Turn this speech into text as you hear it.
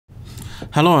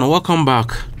Hello and welcome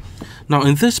back. Now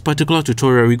in this particular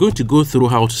tutorial we're going to go through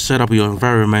how to set up your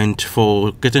environment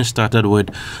for getting started with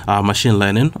machine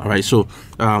learning. All right, so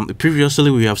previously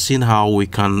we have seen how we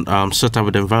can set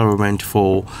up the environment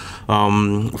for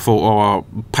our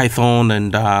Python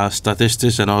and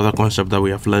statistics and other concepts that we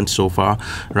have learned so far,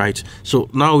 right? So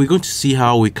now we're going to see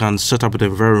how we can set up the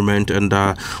environment and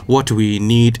what we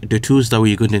need, the tools that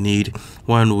we're going to need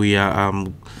when we are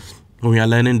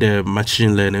learning the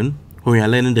machine learning,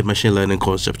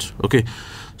 concept. Okay,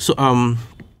 so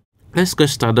let's get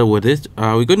started with it.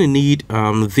 We're going to need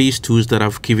these tools that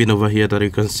I've given over here that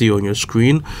you can see on your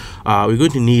screen. We're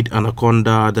going to need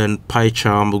Anaconda, then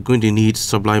PyCharm. We're going to need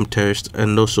Sublime Text,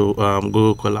 and also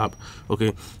Google Colab.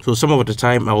 Okay, so some of the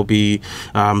time I'll be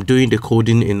doing the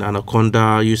coding in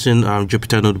Anaconda using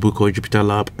Jupyter Notebook or Jupyter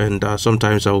Lab, and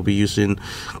sometimes I'll be using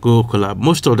Google Colab.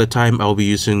 Most of the time I'll be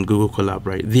using Google Colab,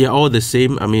 right? They are all the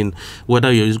same. I mean,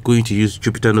 whether you're going to use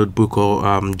Jupyter Notebook or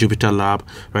Jupyter Lab,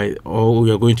 right, or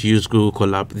you're going to use Google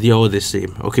Colab, they are all the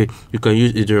same. Okay, you can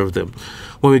use either of them.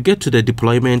 When we get to the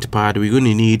deployment part, we're going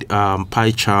to need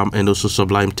PyCharm and also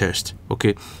Sublime Text.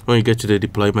 Okay, when you get to the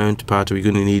deployment part, we're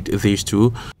going to need these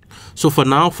two. So for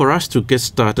now, for us to get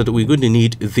started, we're going to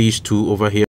need these two over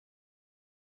here.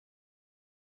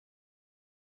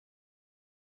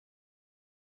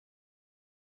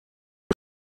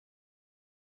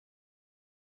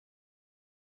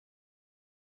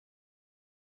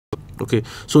 Okay,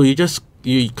 so you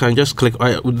can just click.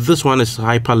 This one is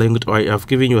hyperlinked. I've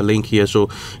given you a link here, so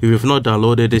if you've not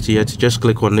downloaded it yet, just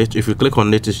click on it. If you click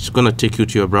on it, it's going to take you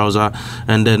to your browser,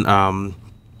 and then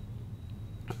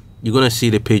you're going to see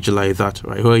the page like that,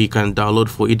 right, where you can download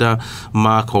for either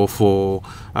Mac or for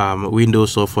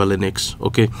Windows or for Linux.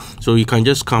 Okay, so you can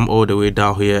just come all the way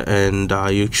down here and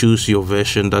you choose your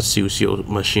version that suits your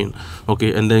machine.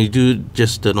 Okay, and then you do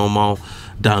just the normal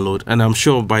download, and I'm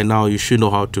sure by now you should know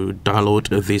how to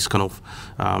download these kind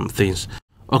of things.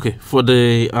 Okay, for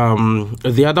the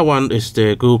other one is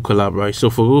the Google Colab, right? So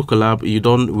for Google Colab, you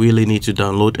don't really need to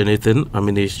download anything. I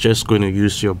mean, it's just going to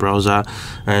use your browser,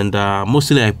 and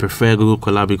mostly I prefer Google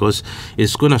Colab because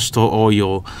it's going to store all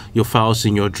your files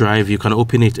in your drive. You can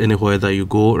open it anywhere that you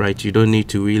go, right? You don't need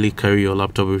to really carry your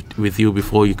laptop with you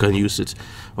before you can use it.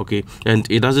 Okay, and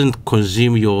it doesn't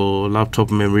consume your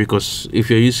laptop memory, because if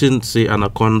you're using, say,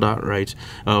 Anaconda, right,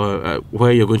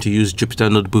 where you're going to use Jupyter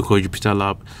Notebook or Jupyter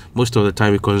Lab, most of the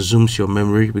time it consumes your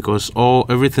memory, because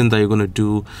everything that you're going to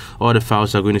do, all the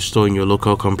files are going to store in your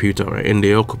local computer, right, and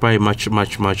they occupy much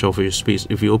of your space.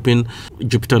 If you open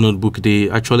Jupyter Notebook, they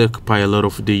actually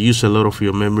they use a lot of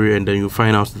your memory, and then you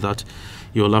find out that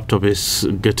your laptop is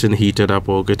getting heated up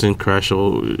or getting crashed,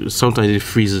 or sometimes it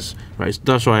freezes, right?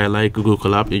 That's why I like Google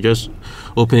Colab. You just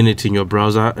open it in your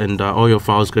browser, and all your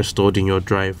files get stored in your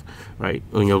drive, right,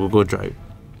 on your Google Drive.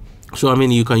 So I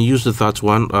mean, you can use that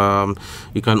one.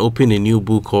 You can open a new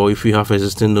book, or if you have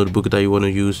existing notebook that you want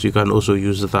to use, you can also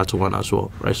use that one as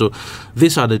well, right? So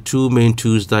these are the two main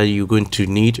tools that you're going to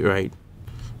need, right?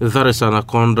 That is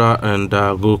Anaconda and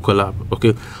Google Colab.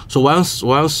 Okay, so once you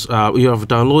have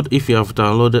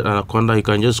downloaded Anaconda, you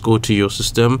can just go to your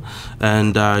system,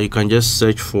 and you can just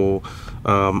search for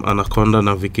Anaconda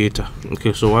Navigator.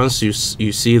 Okay, so once you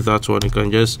see that one, you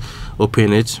can just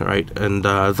open it, right, and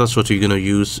that's what you're going to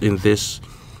use in this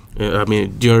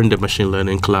during the machine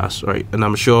learning class, right? And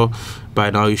I'm sure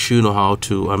by now you should know how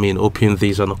to open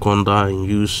this Anaconda and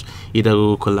use either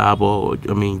Google Colab or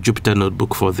Jupyter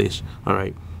Notebook for this. All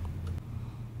right.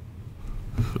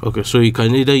 Okay, so you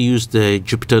can either use the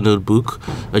Jupyter Notebook,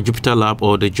 a Jupyter Lab,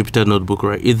 or the Jupyter Notebook,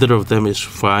 right? Either of them is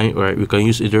fine, right? You can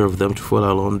use either of them to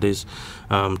follow along this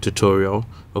tutorial.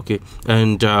 Okay,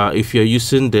 and if you're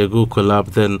using the Google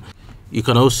Colab, then you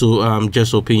can also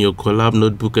just open your Colab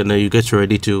notebook, and then you get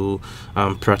ready to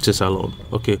practice along.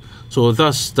 Okay, so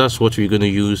that's what we're going to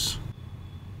use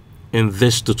in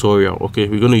this tutorial. Okay,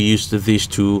 we're going to use these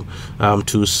two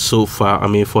tools so far,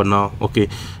 for now. Okay,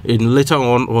 and later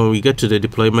on, when we get to the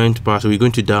deployment part, we're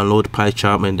going to download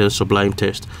PyCharm and then Sublime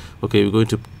Text. Okay, we're going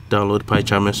to download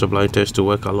PyCharm and Sublime Text to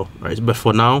work along, right? But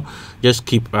for now, just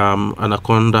keep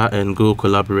Anaconda and Google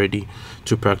Colab ready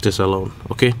to practice along.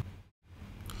 Okay.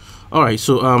 All right,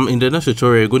 so in the next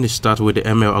tutorial, we're going to start with the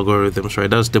ML algorithms, right?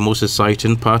 That's the most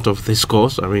exciting part of this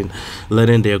course. Learning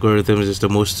the algorithms is the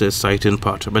most exciting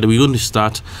part. But we're going to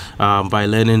start by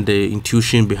learning the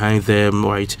intuition behind them,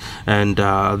 right? And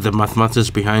the mathematics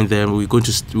behind them. We're going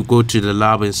to go to the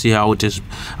lab and see how it is,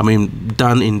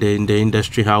 done in the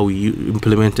industry, how we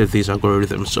implemented these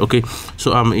algorithms. Okay,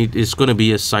 so it is going to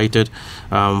be excited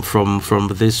from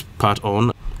this part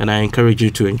on. and I encourage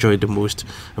you to enjoy the most.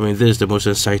 I mean, this is the most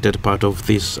excited part of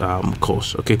this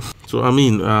course. Okay, so I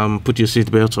mean, put your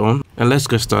seatbelt on and let's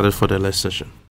get started for the lesson session.